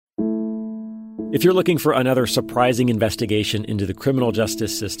If you're looking for another surprising investigation into the criminal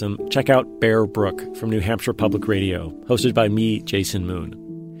justice system, check out Bear Brook from New Hampshire Public Radio, hosted by me, Jason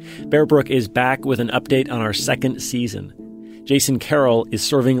Moon. Bear Brook is back with an update on our second season. Jason Carroll is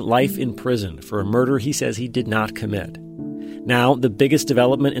serving life in prison for a murder he says he did not commit. Now, the biggest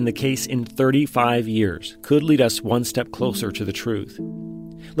development in the case in 35 years could lead us one step closer to the truth.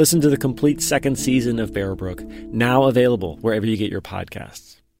 Listen to the complete second season of Bear Brook, now available wherever you get your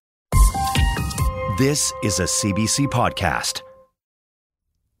podcasts. This is a CBC podcast.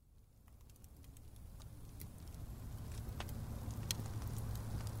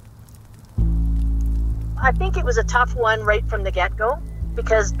 I think it was a tough one right from the get-go,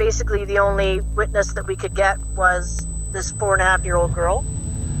 because basically the only witness that we could get was this 4.5-year-old girl.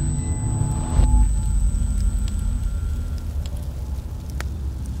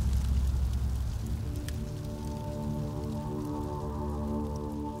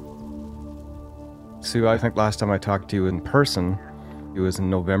 Sue, I think last time I talked to you in person, it was in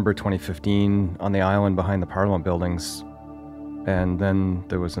November 2015 on the island behind the Parliament buildings. And then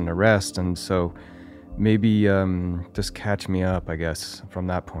there was an arrest, and so maybe just catch me up, I guess, from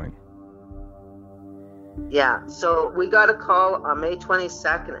that point. Yeah, so we got a call on May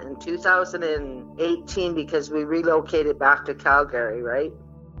 22nd in 2018 because we relocated back to Calgary, right?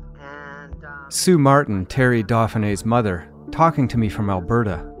 And Sue Martin, Terrie Dauphinais' mother, talking to me from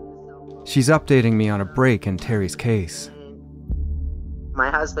Alberta. She's updating me on a break in Terrie's case. My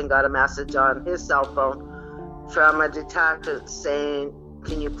husband got a message on his cell phone from a detective saying,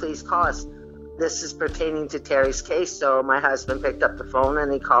 "Can you please call us? This is pertaining to Terrie's case." So my husband picked up the phone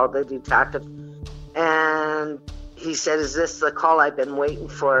and he called the detective. And he said, "Is this the call I've been waiting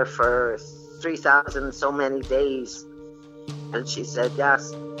for 3,000 so many days?" And she said,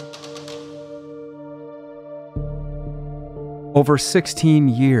 "Yes." Over 16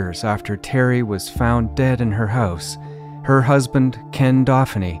 years after Terrie was found dead in her house, her husband, Ken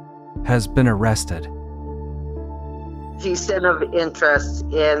Dauphinais, has been arrested. He's seen of interest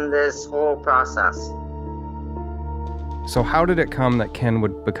in this whole process. So how did it come that Ken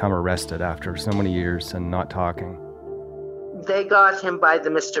would become arrested after so many years and not talking? They got him by the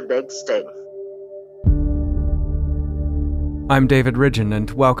Mr. Big sting. I'm David Ridgen,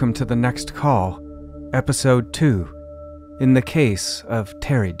 and welcome to The Next Call, Episode 2, in the case of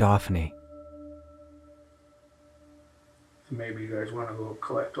Terrie Dauphinais. Maybe you guys want to go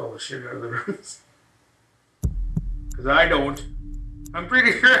collect all the shit out of the rooms. Because I don't. I'm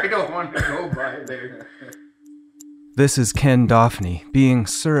pretty sure I don't want to go by there. This is Ken Dauphinais being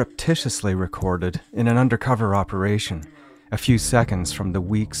surreptitiously recorded in an undercover operation, a few seconds from the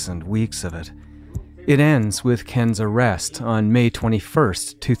weeks and weeks of it. It ends with Ken's arrest on May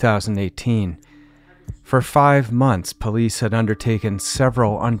 21st, 2018. For 5 months, police had undertaken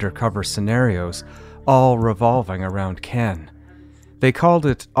several undercover scenarios, all revolving around Ken. They called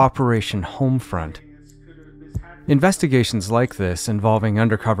it Operation Homefront. Investigations like this, involving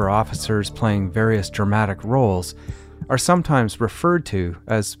undercover officers playing various dramatic roles, are sometimes referred to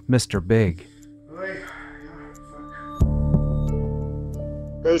as Mr. Big.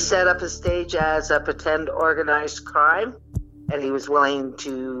 They set up a stage as a pretend organized crime, and he was willing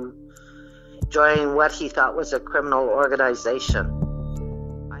to join what he thought was a criminal organization.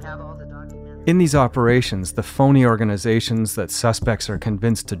 I have all the documents. In these operations, the phony organizations that suspects are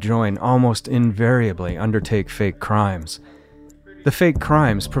convinced to join almost invariably undertake fake crimes. The fake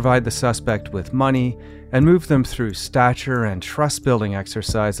crimes provide the suspect with money and move them through stature and trust-building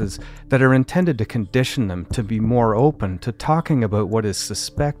exercises that are intended to condition them to be more open to talking about what is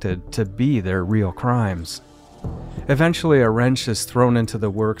suspected to be their real crimes. Eventually, a wrench is thrown into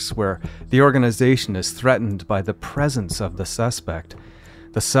the works where the organization is threatened by the presence of the suspect.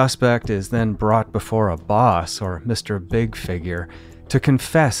 The suspect is then brought before a boss or Mr. Big figure to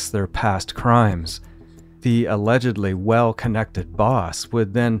confess their past crimes. The allegedly well-connected boss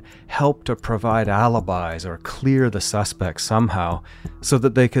would then help to provide alibis or clear the suspect somehow so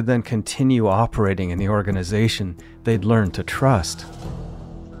that they could then continue operating in the organization they'd learned to trust.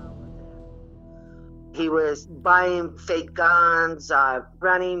 He was buying fake guns,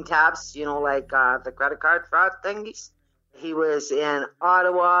 running tabs, like the credit card fraud thingies. He was in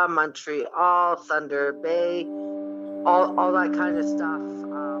Ottawa, Montreal, Thunder Bay, all that kind of stuff.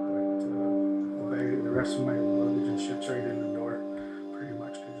 The rest of my luggage and shit's right in the door, pretty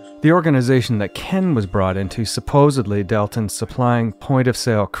much. The organization that Ken was brought into supposedly dealt in supplying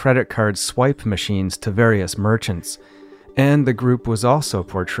point-of-sale credit card swipe machines to various merchants. And the group was also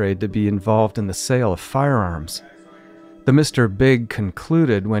portrayed to be involved in the sale of firearms. The Mr. Big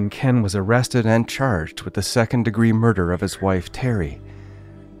concluded when Ken was arrested and charged with the second-degree murder of his wife, Terrie.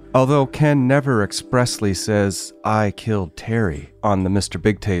 Although Ken never expressly says, "I killed Terrie," on the Mr.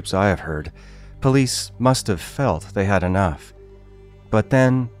 Big tapes I have heard, police must have felt they had enough. But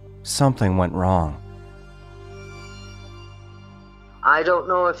then, something went wrong. I don't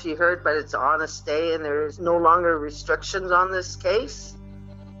know if you heard, but it's on a stay and there is no longer restrictions on this case.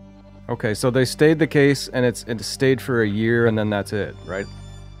 Okay, so they stayed the case and it stayed for a year and then that's it, right?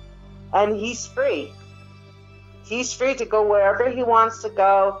 And he's free. He's free to go wherever he wants to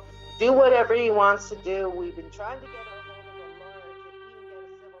go, do whatever he wants to do. We've been trying to get a hold of a lawyer to even get a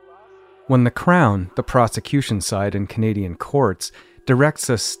civil lawsuit. When the Crown, the prosecution side in Canadian courts, directs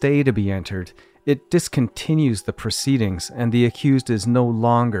a stay to be entered, it discontinues the proceedings and the accused is no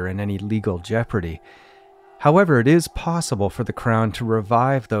longer in any legal jeopardy. However, it is possible for the Crown to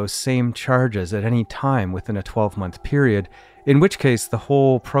revive those same charges at any time within a 12-month period, in which case the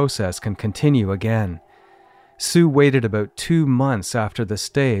whole process can continue again. Sue waited about 2 months after the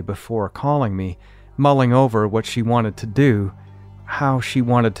stay before calling me, mulling over what she wanted to do, how she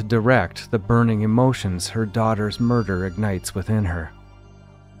wanted to direct the burning emotions her daughter's murder ignites within her.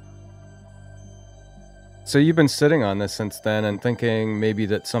 So you've been sitting on this since then and thinking maybe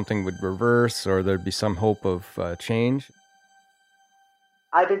that something would reverse or there'd be some hope of change?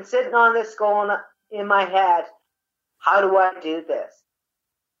 I've been sitting on this going in my head, how do I do this?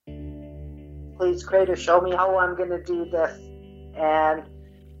 Please, Creator, show me how I'm going to do this. And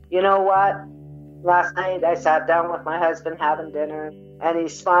you know what? Last night I sat down with my husband having dinner and he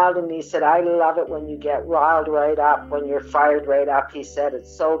smiled and he said, "I love it when you get riled right up, when you're fired right up." He said,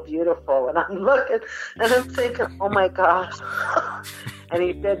 "It's so beautiful." And I'm looking and I'm thinking, oh my gosh. And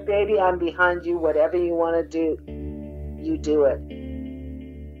he said, "Baby, I'm behind you. Whatever you want to do, you do it.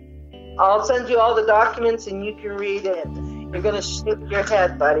 I'll send you all the documents and you can read it." You're going to shake your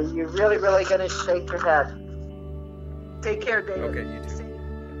head, buddy. You're really, really going to shake your head. Take care, David. Okay, you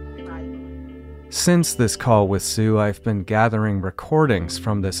too. Bye. Since this call with Sue, I've been gathering recordings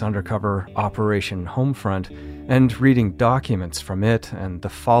from this undercover Operation Homefront and reading documents from it and the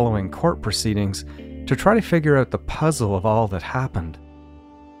following court proceedings to try to figure out the puzzle of all that happened.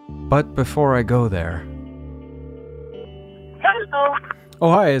 But before I go there... Hello.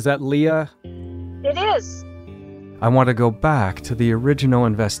 Oh, hi, is that Leah? It is. I want to go back to the original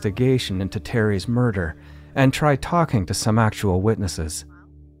investigation into Terrie's murder and try talking to some actual witnesses.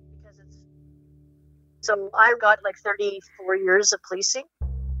 So I got like 34 years of policing,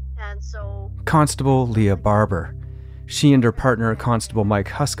 and so... Constable Leah Barber. She and her partner, Constable Mike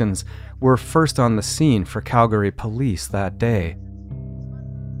Huskins, were first on the scene for Calgary Police that day.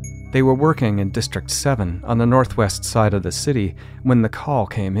 They were working in District 7 on the northwest side of the city when the call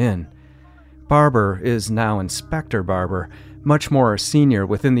came in. Barber is now Inspector Barber, much more senior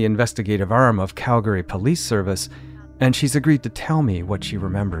within the investigative arm of Calgary Police Service, and she's agreed to tell me what she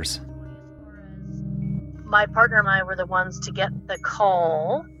remembers. My partner and I were the ones to get the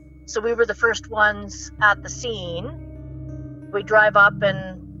call, so we were the first ones at the scene. We drive up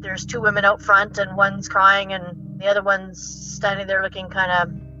and there's 2 women out front and one's crying and the other one's standing there looking kind of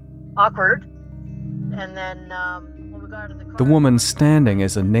awkward. And then when we got out of the car... The woman standing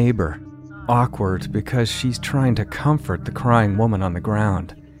is a neighbor. Awkward because she's trying to comfort the crying woman on the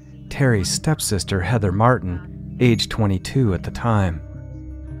ground. Terrie's stepsister, Heather Martin, age 22 at the time.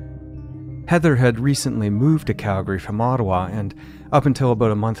 Heather had recently moved to Calgary from Ottawa and, up until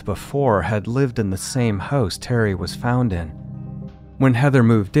about a month before, had lived in the same house Terrie was found in. When Heather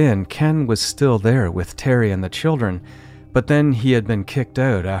moved in, Ken was still there with Terrie and the children, but then he had been kicked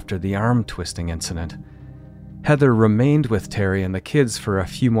out after the arm-twisting incident. Heather remained with Terrie and the kids for a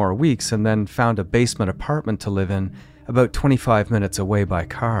few more weeks and then found a basement apartment to live in about 25 minutes away by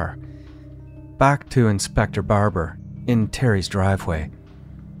car. Back to Inspector Barber, in Terrie's driveway.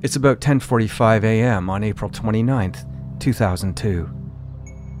 It's about 10:45 a.m. on April 29th, 2002.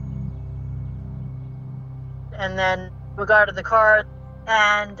 And then we got out of the car,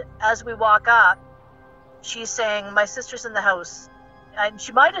 and as we walk up, she's saying, "My sister's in the house." And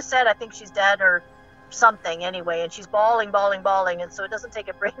she might have said, "I think she's dead," or something anyway, and she's bawling, and so it doesn't take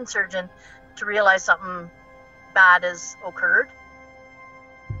a brain surgeon to realize something bad has occurred.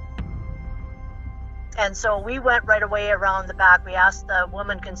 And so we went right away around the back. We asked the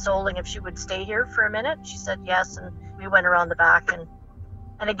woman consoling if she would stay here for a minute. She said yes, and we went around the back.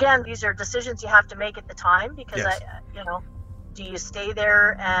 And again, these are decisions you have to make at the time because, yes. Do you stay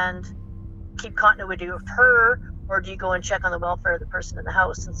there and keep continuity with her, or do you go and check on the welfare of the person in the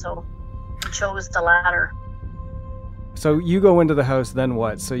house? And so we chose the latter. So you go into the house, then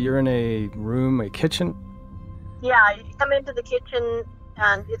what? So you're in a room, a kitchen? Yeah, you come into the kitchen,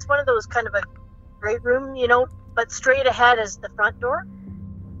 and it's one of those kind of a great room, but straight ahead is the front door.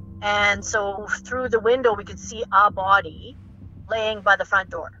 And so through the window, we could see a body laying by the front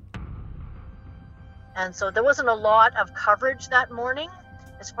door. And so there wasn't a lot of coverage that morning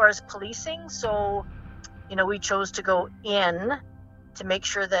as far as policing. So, we chose to go in to make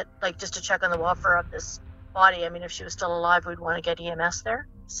sure that, just to check on the welfare of this body. I mean, if she was still alive, we'd want to get EMS there.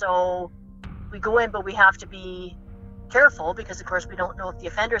 So we go in, but we have to be careful because, of course, we don't know if the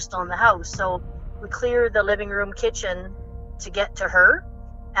offender's still in the house. So we clear the living room, kitchen to get to her.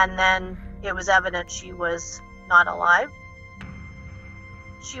 And then it was evident she was not alive.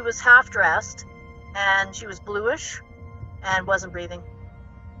 She was half dressed and she was bluish and wasn't breathing.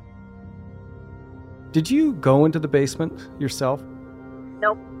 Did you go into the basement yourself?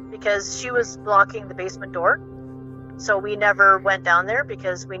 Nope, because she was blocking the basement door. So we never went down there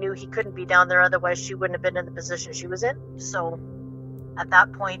because we knew he couldn't be down there. Otherwise, she wouldn't have been in the position she was in. So at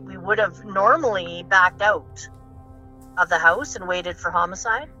that point, we would have normally backed out of the house and waited for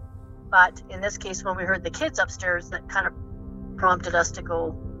homicide. But in this case, when we heard the kids upstairs, that kind of prompted us to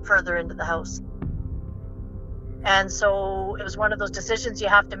go further into the house. And so it was one of those decisions you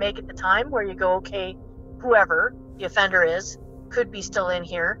have to make at the time where you go, okay, whoever the offender is could be still in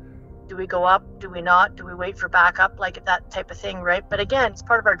here. Do we go up? Do we not? Do we wait for backup? Like that type of thing, right? But again, it's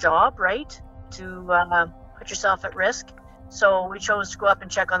part of our job, right? To put yourself at risk. So we chose to go up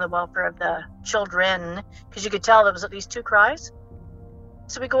and check on the welfare of the children because you could tell there was at least 2 cries.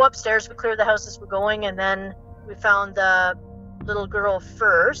 So we go upstairs, we clear the house as we're going, and then we found the little girl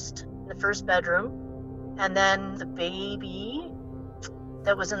first in the first bedroom, and then the baby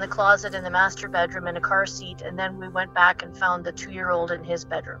that was in the closet in the master bedroom in a car seat, and then we went back and found the 2-year-old in his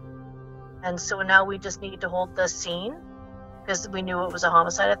bedroom. And so now we just need to hold the scene because we knew it was a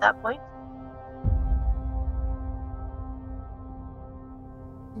homicide at that point.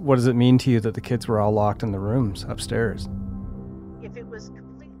 What does it mean to you that the kids were all locked in the rooms upstairs? If it was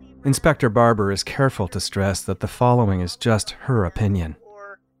completely... Inspector Barber is careful to stress that the following is just her opinion.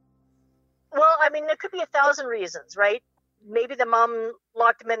 Well, I mean, there could be 1,000 reasons, right? Maybe the mom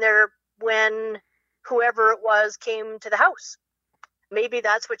locked them in there when whoever it was came to the house. Maybe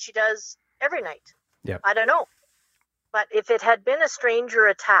that's what she does every night. Yeah. I don't know. But if it had been a stranger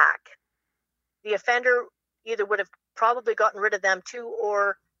attack, the offender either would have probably gotten rid of them too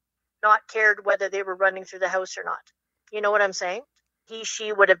or not cared whether they were running through the house or not. You know what I'm saying?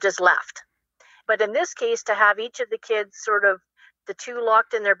 She would have just left. But in this case, to have each of the kids sort of the 2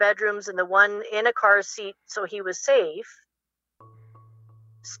 locked in their bedrooms and the one in a car seat so he was safe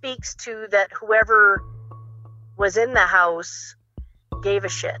speaks to that whoever was in the house gave a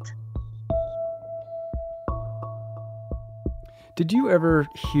shit. Did you ever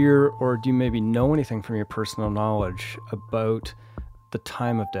hear or do you maybe know anything from your personal knowledge about the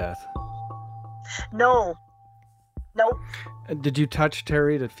time of death? No. Nope. Did you touch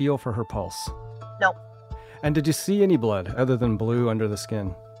Terrie to feel for her pulse? No. And did you see any blood other than blue under the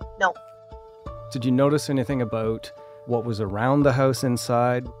skin? No. Did you notice anything about what was around the house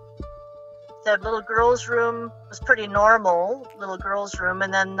inside? The little girl's room was pretty normal, little girl's room,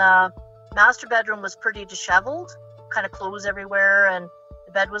 and then the master bedroom was pretty disheveled, kind of clothes everywhere, and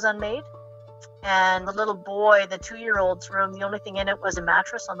the bed was unmade. And the little boy, the 2-year-old's room, the only thing in it was a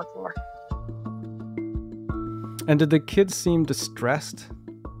mattress on the floor. And did the kids seem distressed?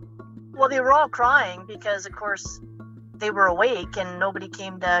 Well, they were all crying because, of course, they were awake and nobody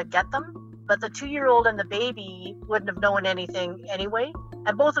came to get them. But the 2-year-old and the baby wouldn't have known anything anyway.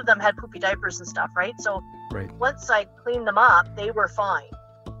 And both of them had poopy diapers and stuff, right? So Right. Once I cleaned them up, they were fine.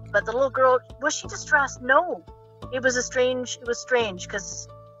 But the little girl, was she distressed? No. It was strange because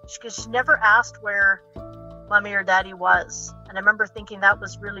she never asked where mommy or daddy was. And I remember thinking that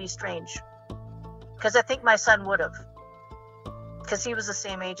was really strange. Because I think my son would have. Because he was the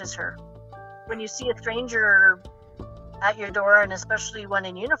same age as her. When you see a stranger at your door, and especially one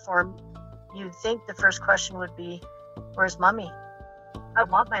in uniform, you'd think the first question would be, where's mommy? I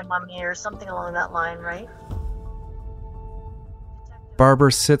want my mommy, or something along that line, right?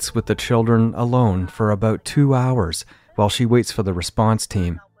 Barber sits with the children alone for about 2 hours while she waits for the response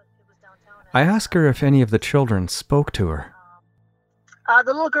team. I ask her if any of the children spoke to her.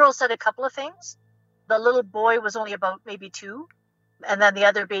 The little girl said a couple of things. The little boy was only about maybe 2, and then the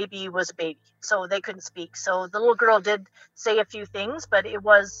other baby was a baby, so they couldn't speak. So the little girl did say a few things, but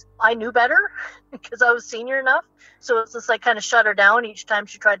I knew better because I was senior enough. So it's just like kind of shut her down each time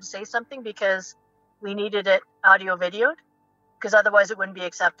she tried to say something because we needed it audio videoed, because otherwise it wouldn't be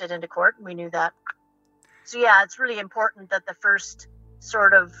accepted into court, and we knew that. So yeah, it's really important that the first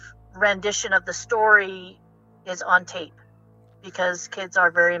sort of rendition of the story is on tape, because kids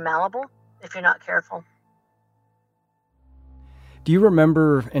are very malleable if you're not careful. Do you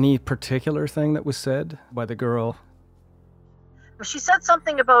remember any particular thing that was said by the girl? She said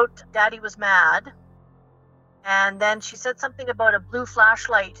something about Daddy was mad, and then she said something about a blue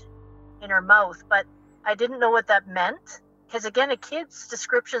flashlight in her mouth, but I didn't know what that meant, because again, a kid's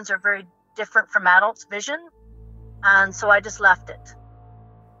descriptions are very different from adults' vision, and so I just left it.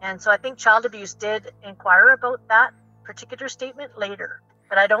 And so I think child abuse did inquire about that particular statement later,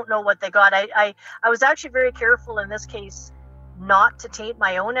 but I don't know what they got. I was actually very careful in this case not to taint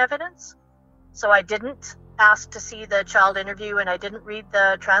my own evidence, so I didn't ask to see the child interview, and I didn't read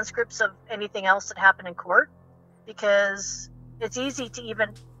the transcripts of anything else that happened in court, because it's easy to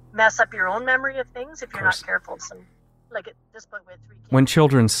even mess up your own memory of things if you're not careful. So, like at this point, we had 3 kids. When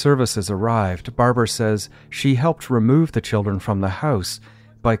children's services arrived, Barbara says she helped remove the children from the house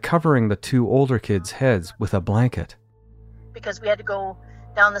by covering the 2 older kids' heads with a blanket. Because we had to go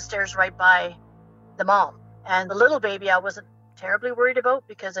down the stairs right by the mom. And the little baby I wasn't terribly worried about,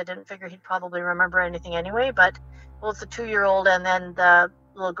 because I didn't figure he'd probably remember anything anyway, but both the 2-year-old and then the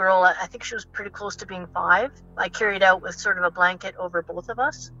little girl, I think she was pretty close to being 5, I carried out with sort of a blanket over both of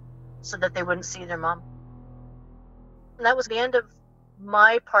us so that they wouldn't see their mom. And that was the end of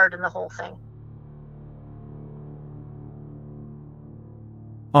my part in the whole thing.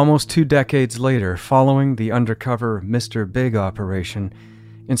 Almost 2 decades later, following the undercover Mr. Big operation,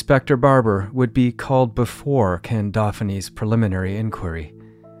 Inspector Barber would be called before Ken Dauphinais' preliminary inquiry.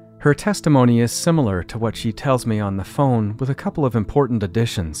 Her testimony is similar to what she tells me on the phone, with a couple of important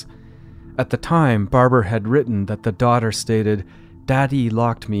additions. At the time, Barber had written that the daughter stated, "Daddy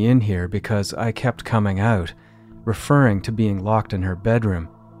locked me in here because I kept coming out," referring to being locked in her bedroom.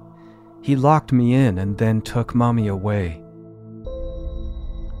 "He locked me in and then took Mommy away."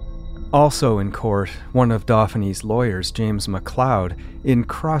 Also in court, one of Dauphinais' lawyers, James McLeod, in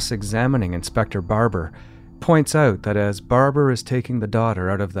cross-examining Inspector Barber, points out that as Barber is taking the daughter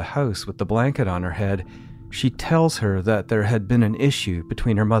out of the house with the blanket on her head, she tells her that there had been an issue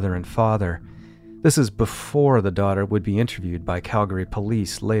between her mother and father. This is before the daughter would be interviewed by Calgary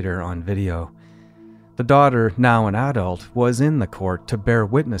police later on video. The daughter, now an adult, was in the court to bear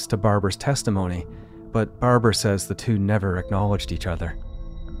witness to Barber's testimony, but Barber says the two never acknowledged each other.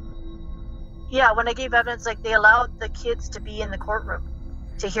 Yeah, when I gave evidence, like, they allowed the kids to be in the courtroom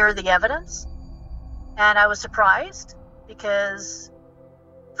to hear the evidence. And I was surprised because,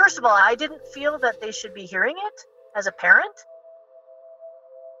 first of all, I didn't feel that they should be hearing it as a parent.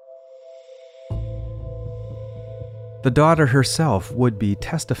 The daughter herself would be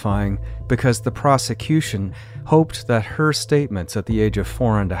testifying because the prosecution hoped that her statements at the age of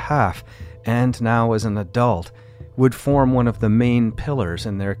 4.5, and now as an adult, would form one of the main pillars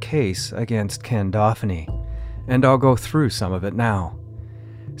in their case against Ken Dauphinais, and I'll go through some of it now.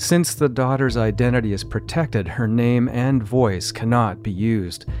 Since the daughter's identity is protected, her name and voice cannot be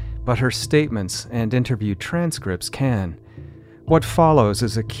used, but her statements and interview transcripts can. What follows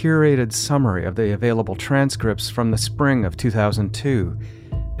is a curated summary of the available transcripts from the spring of 2002,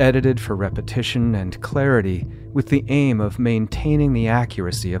 edited for repetition and clarity with the aim of maintaining the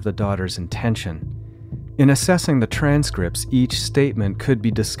accuracy of the daughter's intention. In assessing the transcripts, each statement could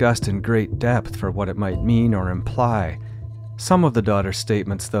be discussed in great depth for what it might mean or imply. Some of the daughter's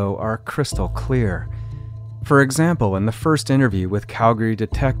statements, though, are crystal clear. For example, in the first interview with Calgary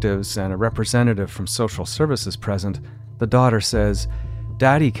detectives and a representative from social services present, the daughter says,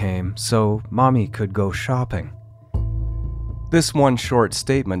 "Daddy came so Mommy could go shopping." This one short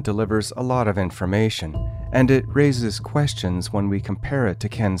statement delivers a lot of information, and it raises questions when we compare it to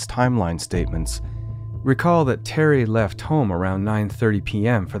Ken's timeline statements. Recall that Terrie left home around 9:30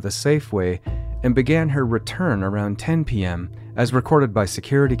 p.m. for the Safeway and began her return around 10 p.m., as recorded by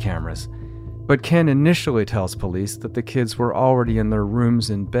security cameras. But Ken initially tells police that the kids were already in their rooms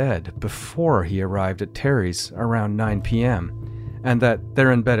in bed before he arrived at Terrie's around 9 p.m., and that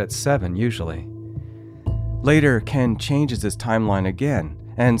they're in bed at 7 usually. Later, Ken changes his timeline again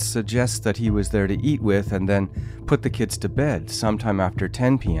and suggests that he was there to eat with and then put the kids to bed sometime after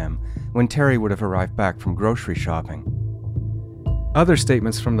 10 p.m., when Terrie would have arrived back from grocery shopping. Other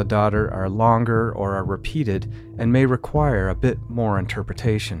statements from the daughter are longer or are repeated and may require a bit more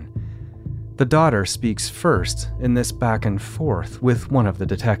interpretation. The daughter speaks first in this back and forth with one of the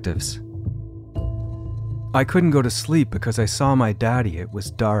detectives. "I couldn't go to sleep because I saw my daddy. It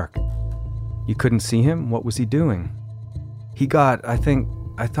was dark." "You couldn't see him? What was he doing?" "He got, I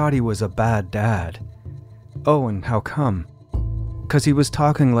thought he was a bad dad." "Oh, and how come?" "'Cause he was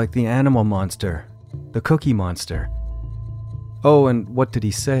talking like the animal monster, the Cookie Monster." "Oh, and what did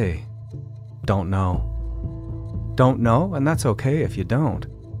he say?" "Don't know." "Don't know? And that's okay if you don't."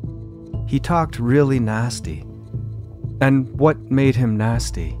 "He talked really nasty." And what made him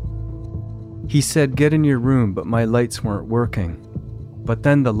nasty? He said, "Get in your room," but my lights weren't working. But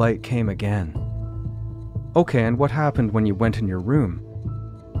then the light came again. Okay, and what happened when you went in your room?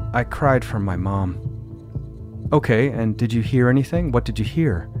 I cried for my mom. Okay, and did you hear anything? What did you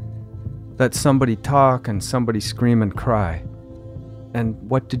hear? That somebody talk and somebody scream and cry. And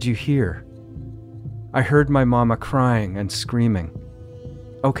what did you hear? I heard my mama crying and screaming.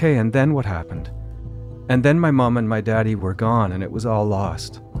 Okay, and then what happened? And then my mom and my daddy were gone and it was all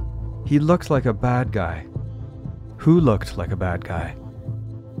lost. He looked like a bad guy. Who looked like a bad guy?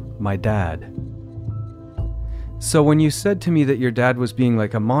 My dad. So when you said to me that your dad was being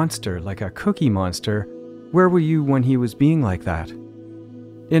like a monster, like a cookie monster, where were you when he was being like that?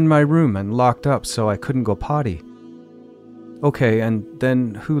 In my room and locked up so I couldn't go potty. Okay, and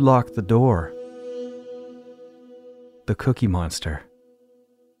then who locked the door? The Cookie Monster.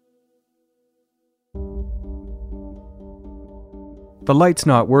 The lights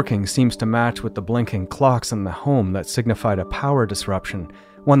not working seems to match with the blinking clocks in the home that signified a power disruption,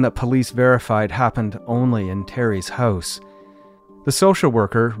 one that police verified happened only in Terrie's house. The social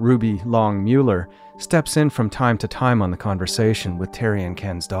worker, Ruby Long Mueller, steps in from time to time on the conversation with Terrie and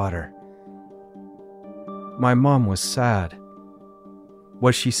Ken's daughter. My mom was sad.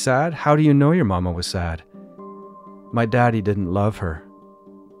 Was she sad? How do you know your mama was sad? My daddy didn't love her.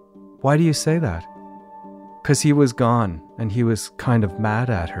 Why do you say that? 'Cause he was gone and he was kind of mad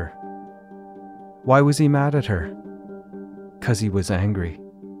at her. Why was he mad at her? 'Cause he was angry.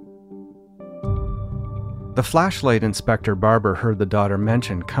 The flashlight Inspector Barber heard the daughter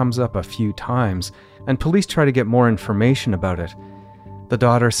mention comes up a few times, and police try to get more information about it. The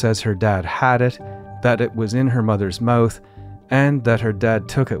daughter says her dad had it, that it was in her mother's mouth, and that her dad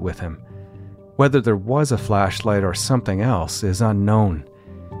took it with him. Whether there was a flashlight or something else is unknown.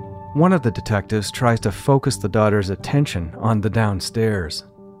 One of the detectives tries to focus the daughter's attention on the downstairs.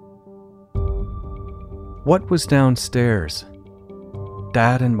 What was downstairs?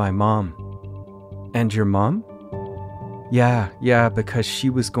 Dad and my mom. And your mom? Yeah, because she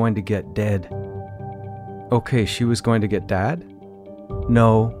was going to get dead. Okay, she was going to get dad?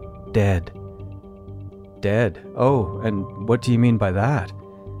 No, dead. Dead? Oh, and what do you mean by that?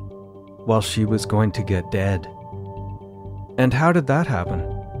 Well, she was going to get dead. And how did that happen?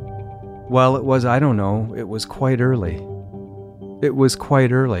 Well, it was quite early. It was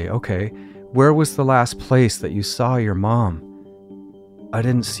quite early, okay. Where was the last place that you saw your mom? I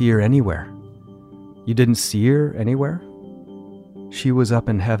didn't see her anywhere. You didn't see her anywhere? She was up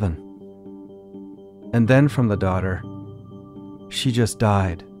in heaven. And then from the daughter, she just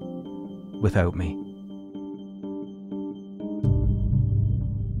died without me.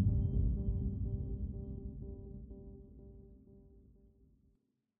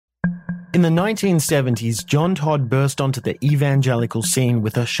 In the 1970s, John Todd burst onto the evangelical scene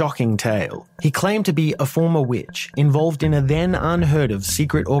with a shocking tale. He claimed to be a former witch, involved in a then unheard-of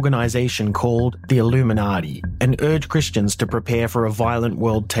secret organization called the Illuminati, and urged Christians to prepare for a violent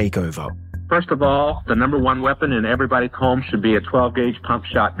world takeover. First of all, the number one weapon in everybody's home should be a 12-gauge pump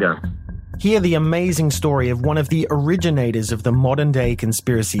shotgun. Hear the amazing story of one of the originators of the modern-day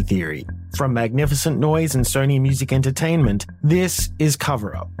conspiracy theory. From Magnificent Noise and Sony Music Entertainment, this is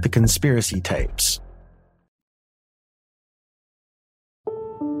Cover Up, the Conspiracy Tapes.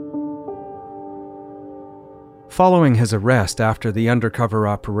 Following his arrest after the undercover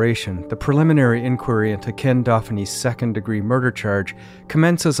operation, the preliminary inquiry into Ken Dauphinais' second-degree murder charge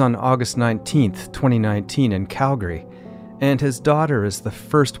commences on August 19, 2019 in Calgary, and his daughter is the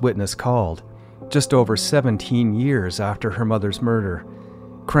first witness called, just over 17 years after her mother's murder.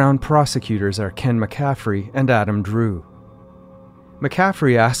 Crown prosecutors are Ken McCaffrey and Adam Drew.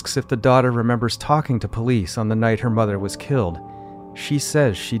 McCaffrey asks if the daughter remembers talking to police on the night her mother was killed. She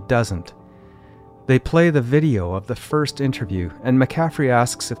says she doesn't. They play the video of the first interview, and McCaffrey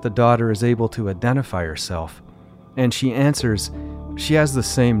asks if the daughter is able to identify herself. And she answers, "She has the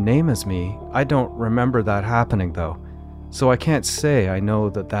same name as me. I don't remember that happening though, so I can't say I know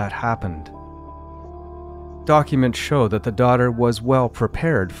that happened." Documents show that the daughter was well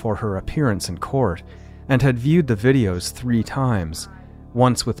prepared for her appearance in court and had viewed the videos 3 times,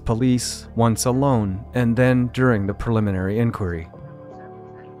 once with police, once alone, and then during the preliminary inquiry.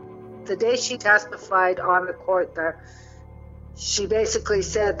 The day she testified on the court there, she basically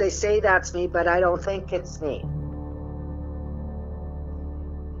said, "They say that's me, but I don't think it's me."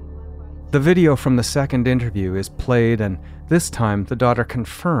 The video from the second interview is played, and this time the daughter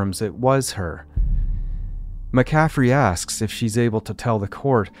confirms it was her. McCaffrey asks if she's able to tell the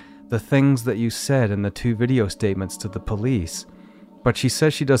court the things that you said in the 2 video statements to the police, but she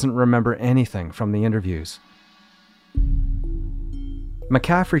says she doesn't remember anything from the interviews.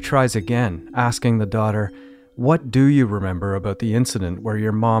 McCaffrey tries again, asking the daughter, "What do you remember about the incident where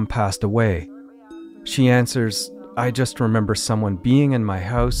your mom passed away?" She answers, "I just remember someone being in my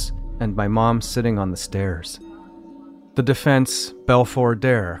house and my mom sitting on the stairs." The defense, Belfour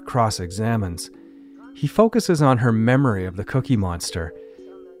Dare, cross-examines. He focuses on her memory of the Cookie Monster.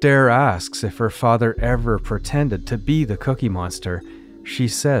 Dare asks if her father ever pretended to be the Cookie Monster. She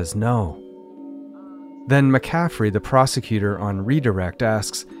says no. Then McCaffrey, the prosecutor on redirect,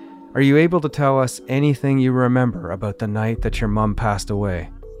 asks, "Are you able to tell us anything you remember about the night that your mom passed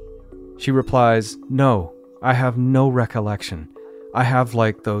away?" She replies, "No, I have no recollection. I have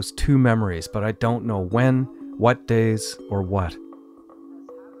like those two memories, but I don't know when, what days, or what."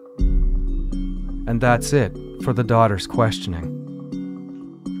 And that's it for the daughter's questioning.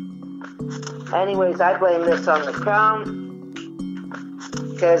 Anyways, I blame this on the Crown,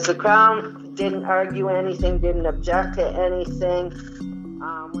 because the Crown didn't argue anything, didn't object to anything.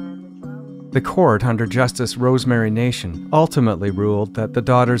 The court, under Justice Rosemary Nation, ultimately ruled that the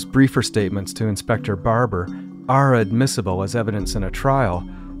daughter's briefer statements to Inspector Barber are admissible as evidence in a trial,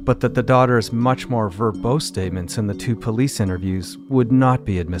 but that the daughter's much more verbose statements in the two police interviews would not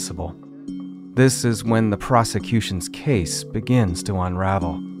be admissible. This is when the prosecution's case begins to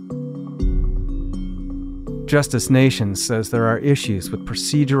unravel. Justice Nation says there are issues with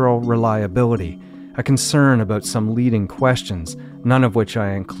procedural reliability, a concern about some leading questions, none of which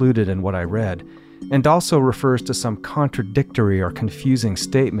I included in what I read, and also refers to some contradictory or confusing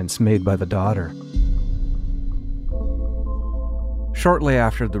statements made by the daughter. Shortly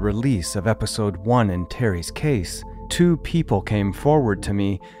after the release of episode 1 in Terrie's case, 2 people came forward to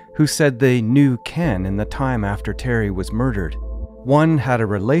me who said they knew Ken in the time after Terrie was murdered. One had a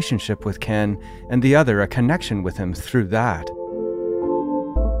relationship with Ken, and the other a connection with him through that.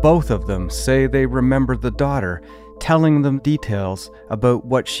 Both of them say they remember the daughter telling them details about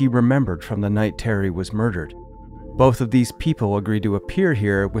what she remembered from the night Terrie was murdered. Both of these people agreed to appear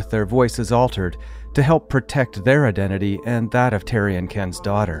here with their voices altered to help protect their identity and that of Terrie and Ken's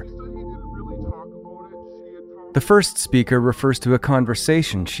daughter. The first speaker refers to a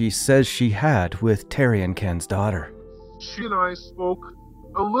conversation she says she had with Terrie and Ken's daughter. She and I spoke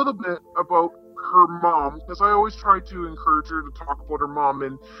a little bit about her mom, because I always tried to encourage her to talk about her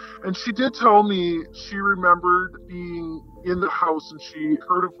mom, and she did tell me she remembered being in the house and she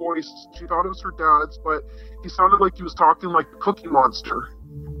heard a voice. She thought it was her dad's, but he sounded like he was talking like the Cookie Monster,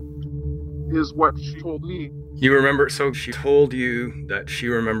 is what she told me. You remember, so she told you that she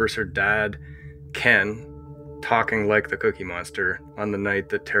remembers her dad, Ken, talking like the Cookie Monster on the night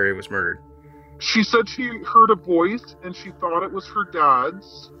that Terrie was murdered. She said she heard a voice and she thought it was her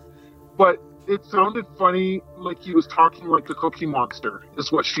dad's, but it sounded funny, like he was talking like the Cookie Monster,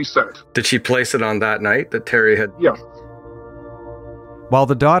 is what she said. Did she place it on that night that Terrie had? Yes. While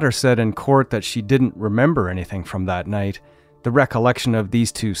the daughter said in court that she didn't remember anything from that night, the recollection of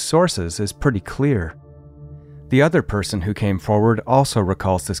these two sources is pretty clear. The other person who came forward also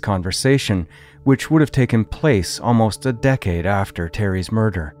recalls this conversation, which would have taken place almost a decade after Terrie's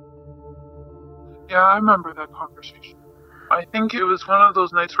murder. Yeah, I remember that conversation. I think it was one of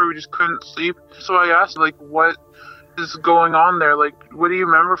those nights where we just couldn't sleep. So I asked, like, what is going on there? Like, what do you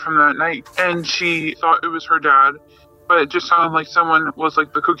remember from that night? And she thought it was her dad, but it just sounded like someone was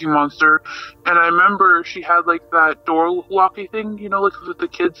like the Cookie Monster. And I remember she had like that door locky thing, you know, like with the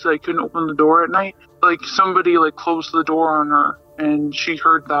kids, they couldn't open the door at night. Like somebody like closed the door on her and she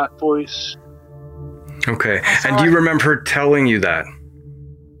heard that voice. Okay. And do you remember her telling you that?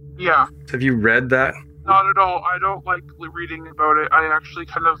 Yeah. Have you read that? Not at all. I don't like reading about it. I actually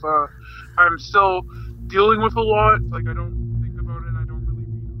kind of, I'm still dealing with a lot. Like, I don't think about it. I don't really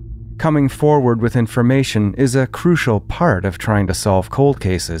read. Coming forward with information is a crucial part of trying to solve cold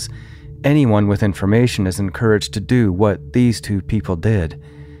cases. Anyone with information is encouraged to do what these two people did.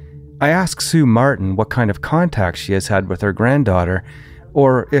 I ask Sue Martin what kind of contact she has had with her granddaughter,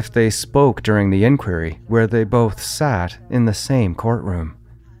 or if they spoke during the inquiry, where they both sat in the same courtroom.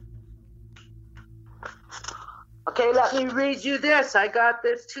 Okay, let me read you this. I got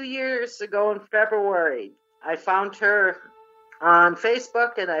this 2 years ago in February. I found her on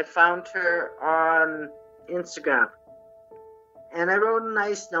Facebook and I found her on Instagram. And I wrote a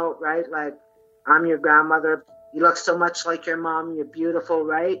nice note, right? Like, I'm your grandmother. You look so much like your mom. You're beautiful,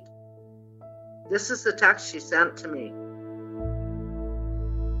 right? This is the text she sent to me.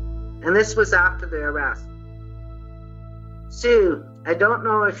 And this was after the arrest. Sue, I don't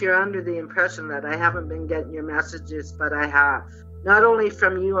know if you're under the impression that I haven't been getting your messages, but I have. Not only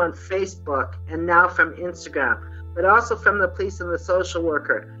from you on Facebook and now from Instagram, but also from the police and the social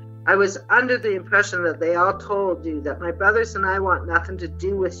worker. I was under the impression that they all told you that my brothers and I want nothing to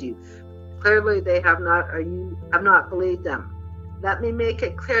do with you. Clearly they have not, or you have not believed them. Let me make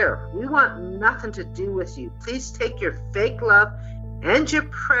it clear. We want nothing to do with you. Please take your fake love and your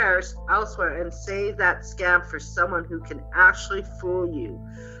prayers elsewhere and save that scam for someone who can actually fool you.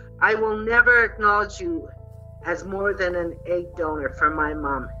 I will never acknowledge you as more than an egg donor for my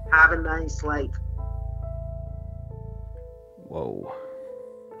mom. Have a nice life. Whoa.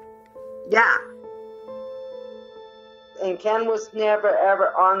 Yeah. And Ken was never ever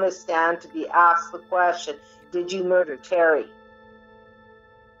on the stand to be asked the question, did you murder Terrie?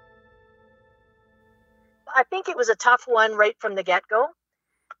 I think it was a tough one right from the get-go,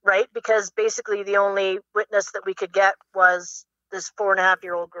 right? Because basically the only witness that we could get was this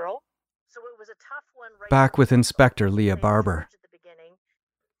 4.5-year-old girl. So it was a tough one. Right. Back with Inspector Leah Barber. At the beginning.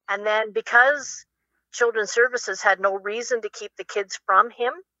 And then because Children's Services had no reason to keep the kids from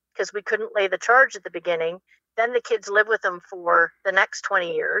him, because we couldn't lay the charge at the beginning, then the kids live with him for the next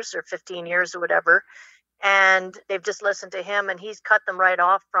 20 years or 15 years or whatever. And they've just listened to him, and he's cut them right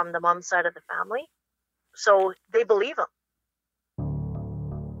off from the mom's side of the family. So they believe him.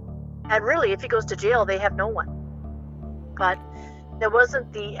 And really, if he goes to jail, they have no one. But there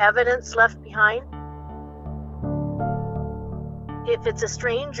wasn't the evidence left behind. If it's a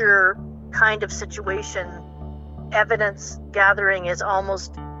stranger kind of situation, evidence gathering is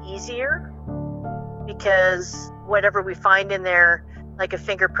almost easier because whatever we find in there, like a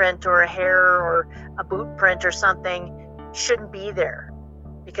fingerprint or a hair or a boot print or something, shouldn't be there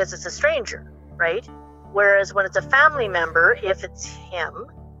because it's a stranger, right? Whereas when it's a family member, if it's him,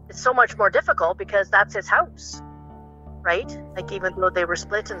 it's so much more difficult because that's his house, right? Like even though they were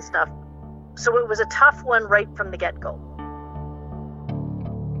split and stuff. So it was a tough one right from the get-go.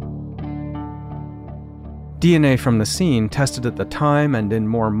 DNA from the scene tested at the time and in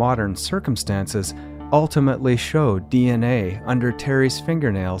more modern circumstances ultimately showed DNA under Terrie's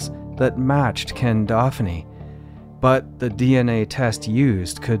fingernails that matched Ken Dauphinais. But the DNA test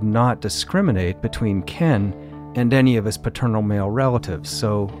used could not discriminate between Ken and any of his paternal male relatives,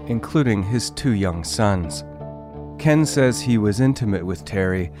 so including his 2 young sons. Ken says he was intimate with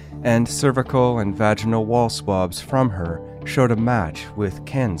Terrie, and cervical and vaginal wall swabs from her showed a match with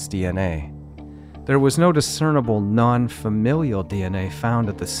Ken's DNA. There was no discernible non-familial DNA found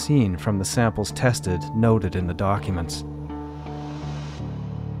at the scene from the samples tested noted in the documents.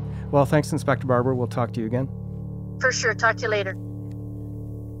 Well, thanks, Inspector Barber. We'll talk to you again. For sure. Talk to you later.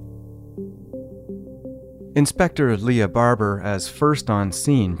 Inspector Leah Barber, as first on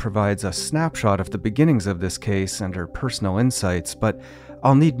scene, provides a snapshot of the beginnings of this case and her personal insights, but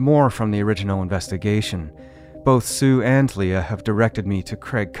I'll need more from the original investigation. Both Sue and Leah have directed me to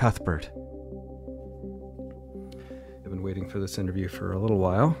Craig Cuthbert. I've been waiting for this interview for a little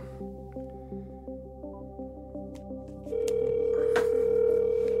while.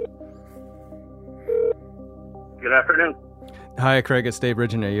 Good afternoon. Hi, Craig. It's Dave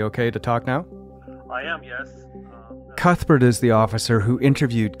Ridgen. Are you okay to talk now? I am, yes. Cuthbert is the officer who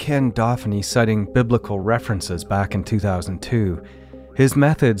interviewed Ken Dauphinais citing biblical references back in 2002. His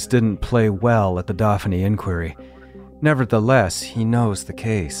methods didn't play well at the Dauphinais inquiry. Nevertheless, he knows the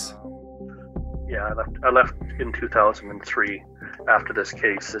case. Yeah, I left in 2003 after this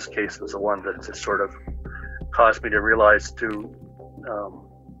case. This case was the one that just sort of caused me to realize to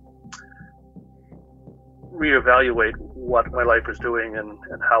reevaluate what my life was doing and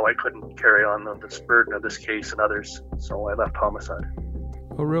how I couldn't carry on this burden of this case and others. So I left homicide.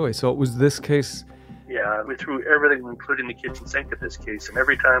 Oh, really? So it was this case? Yeah, we threw everything, including the kitchen sink, at this case. And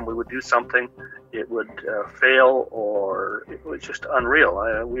every time we would do something, it would fail, or it was just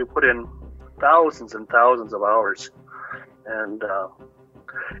unreal. We put in thousands and thousands of hours, and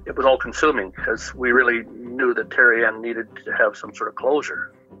it was all consuming because we really knew that Terrie Ann needed to have some sort of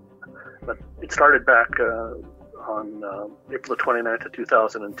closure. But it started back on April 29th of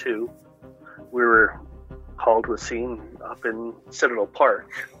 2002. We were called to a scene up in Citadel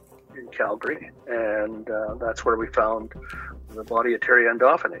Park in Calgary, and that's where we found the body of Terrie Ann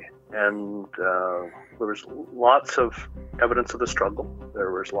Dauphinais. And there was lots of evidence of the struggle.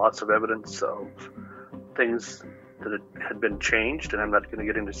 There was lots of evidence of things that had been changed, and I'm not going to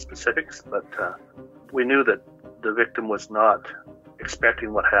get into specifics, but we knew that the victim was not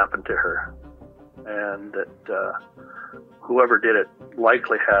expecting what happened to her, and that whoever did it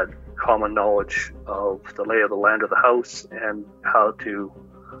likely had common knowledge of the lay of the land of the house and how to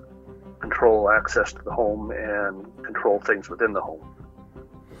control access to the home and control things within the home.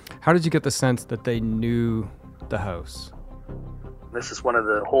 How did you get the sense that they knew the house? This is one of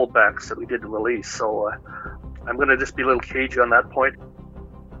the holdbacks that we didn't release, so I'm going to just be a little cagey on that point.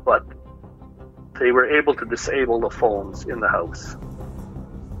 but they were able to disable the phones in the house.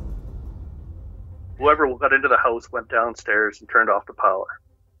 Whoever got into the house went downstairs and turned off the power.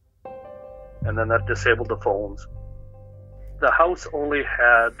 And then that disabled the phones. The house only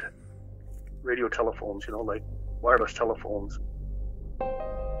had radio telephones, like wireless telephones.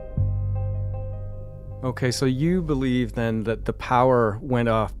 Okay, so you believe then that the power went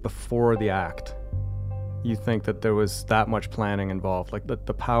off before the act. You think that there was that much planning involved, like that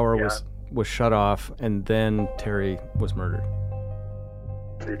the power was shut off and then Terrie was murdered.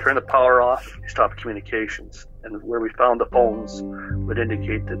 So you turn the power off, you stop communications, and where we found the phones would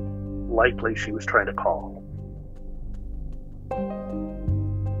indicate that likely she was trying to call.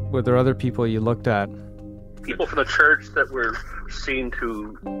 Were there other people you looked at? People from the church that were seen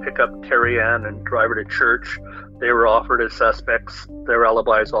to pick up Terrie Ann and drive her to church, they were offered as suspects. Their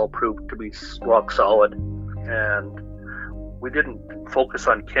alibis all proved to be rock solid. And we didn't focus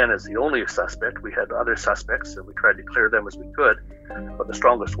on Ken as the only suspect. We had other suspects, and we tried to clear them as we could. But the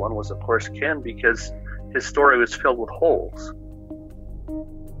strongest one was, of course, Ken, because his story was filled with holes.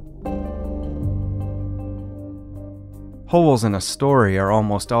 Holes in a story are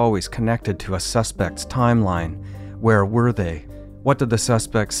almost always connected to a suspect's timeline. Where were they? What did the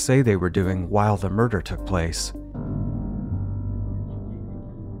suspects say they were doing while the murder took place?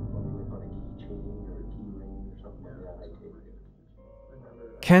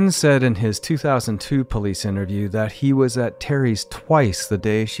 Ken said in his 2002 police interview that he was at Terrie's twice the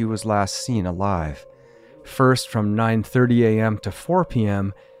day she was last seen alive. First from 9:30 a.m. to 4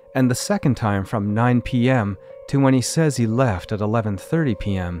 p.m., and the second time from 9 p.m. to when he says he left at 11:30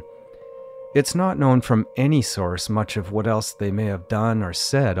 p.m. It's not known from any source much of what else they may have done or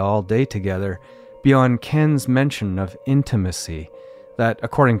said all day together, beyond Ken's mention of intimacy that,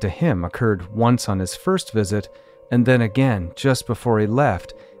 according to him, occurred once on his first visit and then again just before he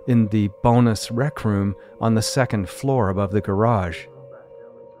left in the bonus rec room on the second floor above the garage.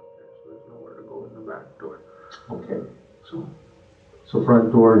 Okay, so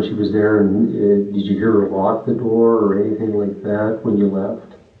front door, and she was there, and did you hear her lock the door or anything like that when you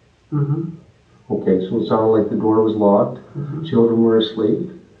left? Mm-hmm. Okay, so it sounded like the door was locked. Mm-hmm. Children were asleep.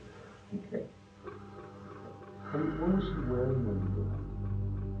 Okay. And what was she wearing when you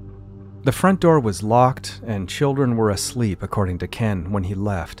left? The front door was locked, and children were asleep, according to Ken, when he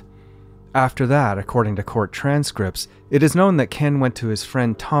left. After that, according to court transcripts, it is known that Ken went to his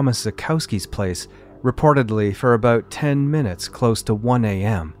friend Thomas Zakowski's place, reportedly for about 10 minutes, close to 1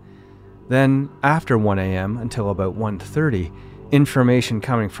 a.m. Then, after 1 a.m. until about 1:30, information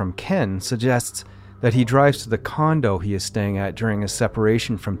coming from Ken suggests that he drives to the condo he is staying at during his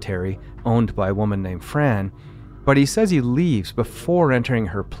separation from Terrie, owned by a woman named Fran, but he says he leaves before entering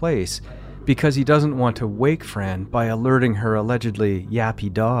her place because he doesn't want to wake Fran by alerting her allegedly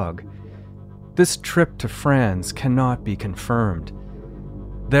yappy dog. This trip to Fran's cannot be confirmed.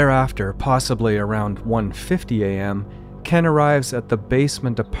 Thereafter, possibly around 1:50 a.m., Ken arrives at the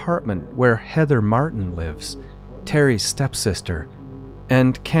basement apartment where Heather Martin lives, Terrie's stepsister,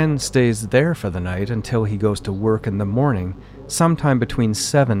 and Ken stays there for the night until he goes to work in the morning, sometime between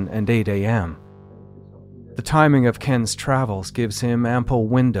 7 and 8 a.m. The timing of Ken's travels gives him ample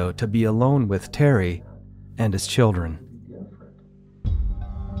window to be alone with Terrie and his children.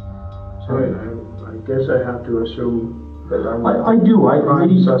 So I guess I have to assume that I do. I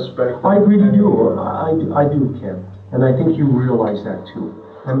really suspect. I really do. I do, Ken, and I think you realize that too.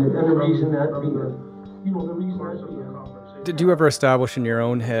 And the reason that being, the reason that being. Did you ever establish in your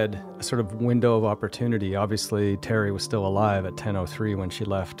own head a sort of window of opportunity? Obviously, Terrie was still alive at 10:03 when she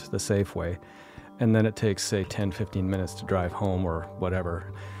left the Safeway, and then it takes, say, 10-15 minutes to drive home or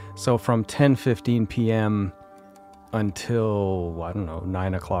whatever. So from 10:15 p.m. until,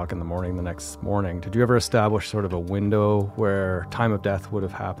 9 o'clock in the morning the next morning, did you ever establish sort of a window where time of death would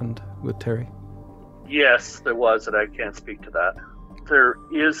have happened with Terrie? Yes, there was, and I can't speak to that. There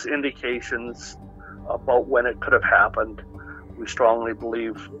is indications about when it could have happened. We strongly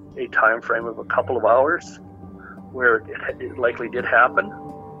believe a time frame of a couple of hours where it likely did happen.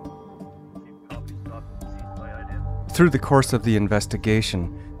 Through the course of the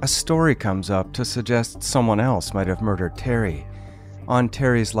investigation, a story comes up to suggest someone else might have murdered Terrie. On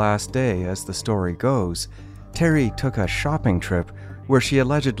Terrie's last day, as the story goes, Terrie took a shopping trip where she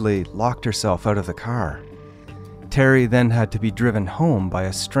allegedly locked herself out of the car. Terrie then had to be driven home by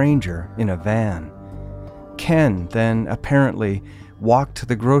a stranger in a van. Ken then apparently walked to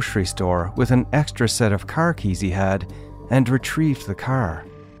the grocery store with an extra set of car keys he had and retrieved the car.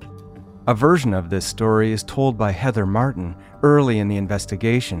 A version of this story is told by Heather Martin early in the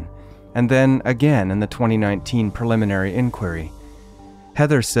investigation, and then again in the 2019 preliminary inquiry.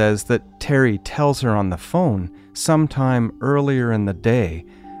 Heather says that Terrie tells her on the phone sometime earlier in the day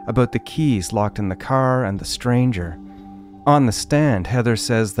about the keys locked in the car and the stranger. On the stand, Heather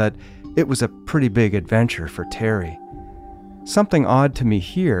says that it was a pretty big adventure for Terrie. Something odd to me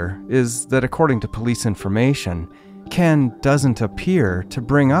here is that according to police information, Ken doesn't appear to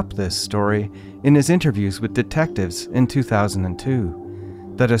bring up this story in his interviews with detectives in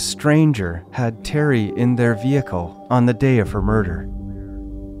 2002, that a stranger had Terrie in their vehicle on the day of her murder.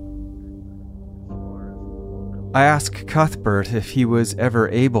 I asked Cuthbert if he was ever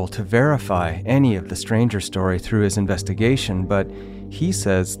able to verify any of the stranger story through his investigation, but he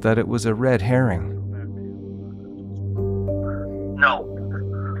says that it was a red herring. No,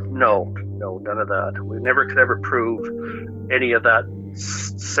 none of that. We never could ever prove any of that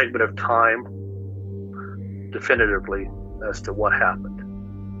segment of time definitively as to what happened.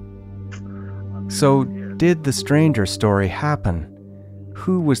 So, did the stranger story happen?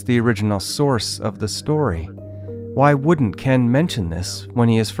 Who was the original source of the story? Why wouldn't Ken mention this when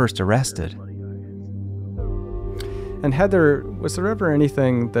he is first arrested? And Heather, was there ever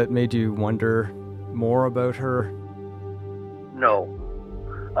anything that made you wonder more about her? No.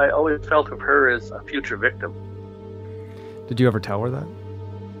 I always felt of her as a future victim. Did you ever tell her that?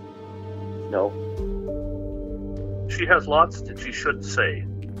 No. She has lots that she should say.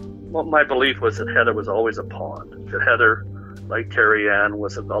 Well, my belief was that Heather was always a pawn. That Heather, like Terrie Ann,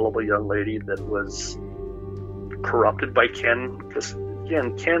 was a gullible young lady that was corrupted by Ken. Because,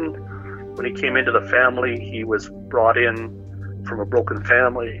 again, Ken, when he came into the family, he was brought in from a broken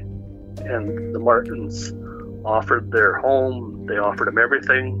family. And the Martins offered their home. They offered him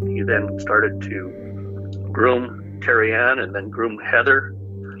everything. He then started to groom Terrie Ann and then groom Heather.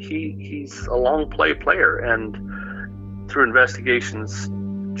 He's a long play player. And through investigations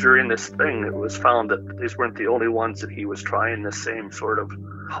during this thing, it was found that these weren't the only ones that he was trying the same sort of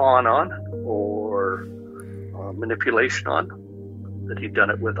con on or manipulation on, that he'd done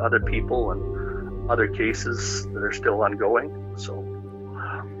it with other people and other cases that are still ongoing. So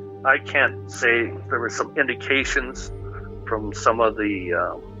I can't say. There were some indications from some of the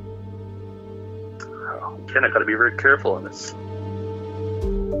Ken, I've got to be very careful on this.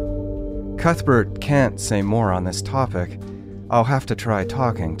 Cuthbert can't say more on this topic. I'll have to try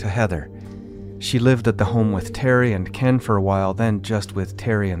talking to Heather. She lived at the home with Terrie and Ken for a while, then just with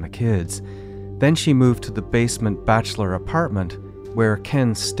Terrie and the kids. Then she moved to the basement bachelor apartment where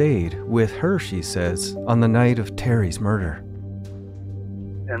Ken stayed with her, she says, on the night of Terrie's murder.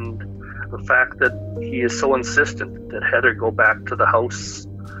 And the fact that he is so insistent that Heather go back to the house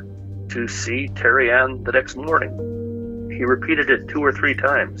to see Terrie Ann the next morning. He repeated it 2 or 3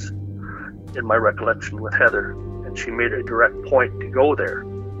 times in my recollection with Heather, and she made a direct point to go there.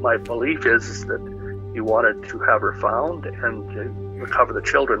 My belief is that he wanted to have her found and to recover the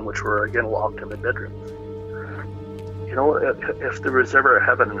children, which were again locked in the bedrooms. You know, if there was ever a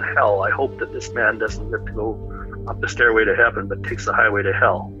heaven and hell, I hope that this man doesn't get to go up the stairway to heaven, but takes the highway to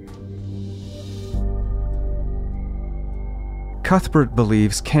hell. Cuthbert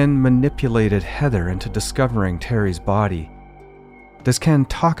believes Ken manipulated Heather into discovering Terrie's body. Does Ken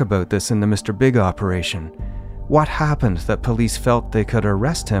talk about this in the Mr. Big operation? What happened that police felt they could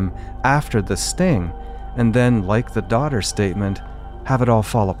arrest him after the sting, and then, like the daughter's statement, have it all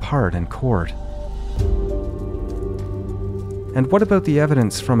fall apart in court? And what about the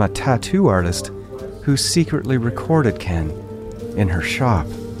evidence from a tattoo artist who secretly recorded Ken in her shop?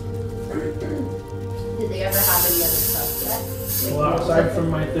 Did they ever have any other suspects? Well, aside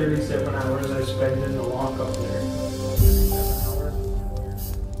from my 37 hours I spent in the lockup there.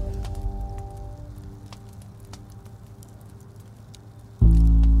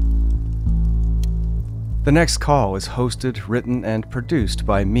 The Next Call is hosted, written, and produced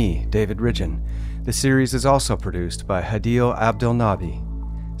by me, David Ridgen. The series is also produced by Hadil Abdelnabi.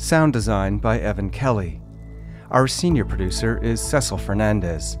 Sound design by Evan Kelly. Our senior producer is Cecil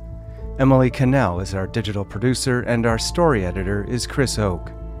Fernandez. Emily Cannell is our digital producer, and our story editor is Chris Oak.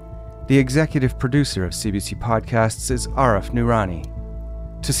 The executive producer of CBC Podcasts is Arif Noorani.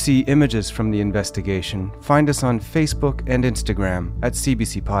 To see images from the investigation, find us on Facebook and Instagram at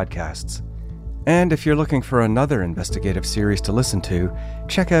CBC Podcasts. And if you're looking for another investigative series to listen to,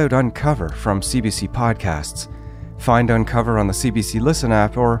 check out Uncover from CBC Podcasts. Find Uncover on the CBC Listen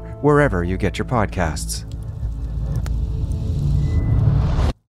app or wherever you get your podcasts.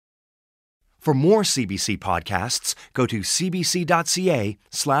 For more CBC podcasts, go to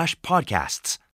cbc.ca/podcasts.